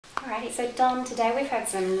Alrighty, so Don, today we've had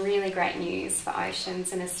some really great news for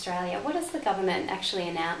oceans in Australia. What has the government actually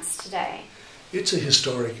announced today? It's a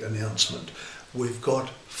historic announcement. We've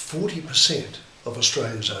got 40% of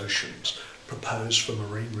Australia's oceans proposed for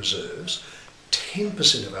marine reserves,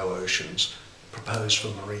 10% of our oceans proposed for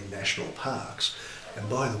marine national parks, and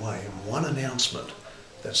by the way, in one announcement,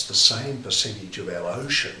 that's the same percentage of our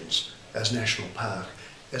oceans as national park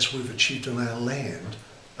as we've achieved on our land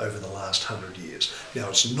over the last 100 years. Now,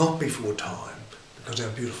 it's not before time because our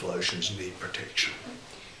beautiful oceans need protection.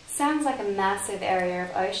 Sounds like a massive area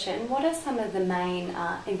of ocean. What are some of the main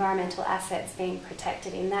environmental assets being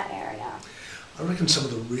protected in that area? I reckon some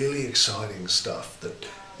of the really exciting stuff that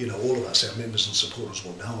all of us, our members and supporters,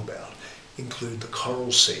 will know about include the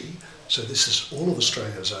Coral Sea. So this is all of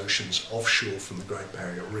Australia's oceans offshore from the Great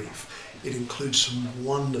Barrier Reef. It includes some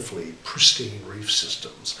wonderfully pristine reef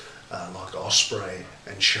systems like Osprey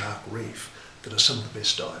and Shark Reef that are some of the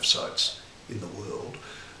best dive sites in the world.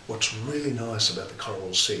 What's really nice about the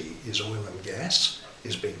Coral Sea is oil and gas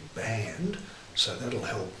is being banned, so that'll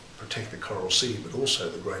help protect the Coral Sea but also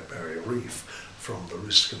the Great Barrier Reef from the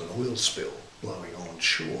risk of an oil spill blowing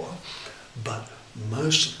onshore. But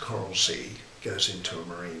most of the Coral Sea goes into a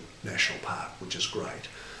marine national park, which is great.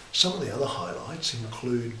 Some of the other highlights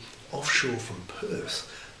include offshore from Perth,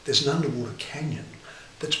 there's an underwater canyon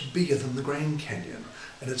that's bigger than the Grand Canyon,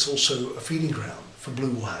 and it's also a feeding ground for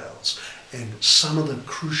blue whales, and some of the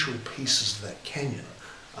crucial pieces of that canyon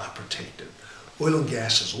are protected. Oil and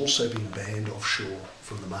gas has also been banned offshore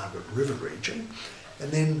from the Margaret River region,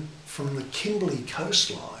 and then from the Kimberley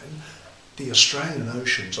coastline, the Australian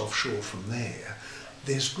oceans offshore from there,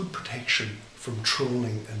 there's good protection from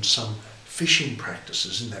trawling and some fishing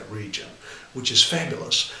practices in that region, which is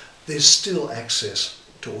fabulous. There's still access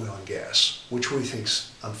to oil and gas, which we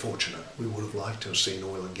think's unfortunate. We would have liked to have seen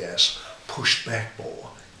oil and gas pushed back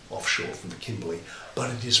more offshore from the Kimberley,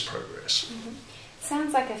 but it is progress. Mm-hmm.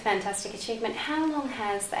 Sounds like a fantastic achievement. How long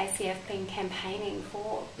has the ACF been campaigning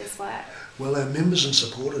for this work? Well, our members and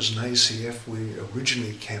supporters in ACF, we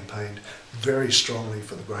originally campaigned very strongly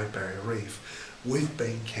for the Great Barrier Reef. We've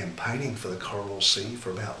been campaigning for the Coral Sea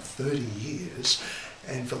for about 30 years,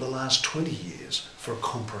 and for the last 20 years for a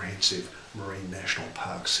comprehensive marine national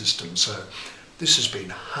park system. So this has been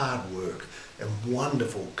hard work and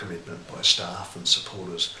wonderful commitment by staff and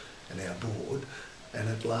supporters and our board, and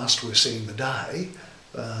at last we're seeing the day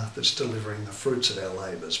that's delivering the fruits of our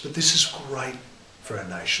labours. But this is great for our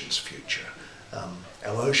nation's future.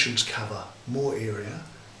 Our oceans cover more area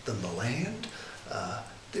than the land.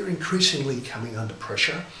 They're increasingly coming under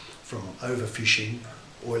pressure from overfishing,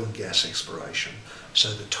 oil and gas exploration,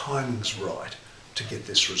 so the timing's right to get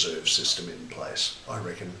this reserve system in place. I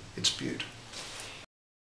reckon it's beaut.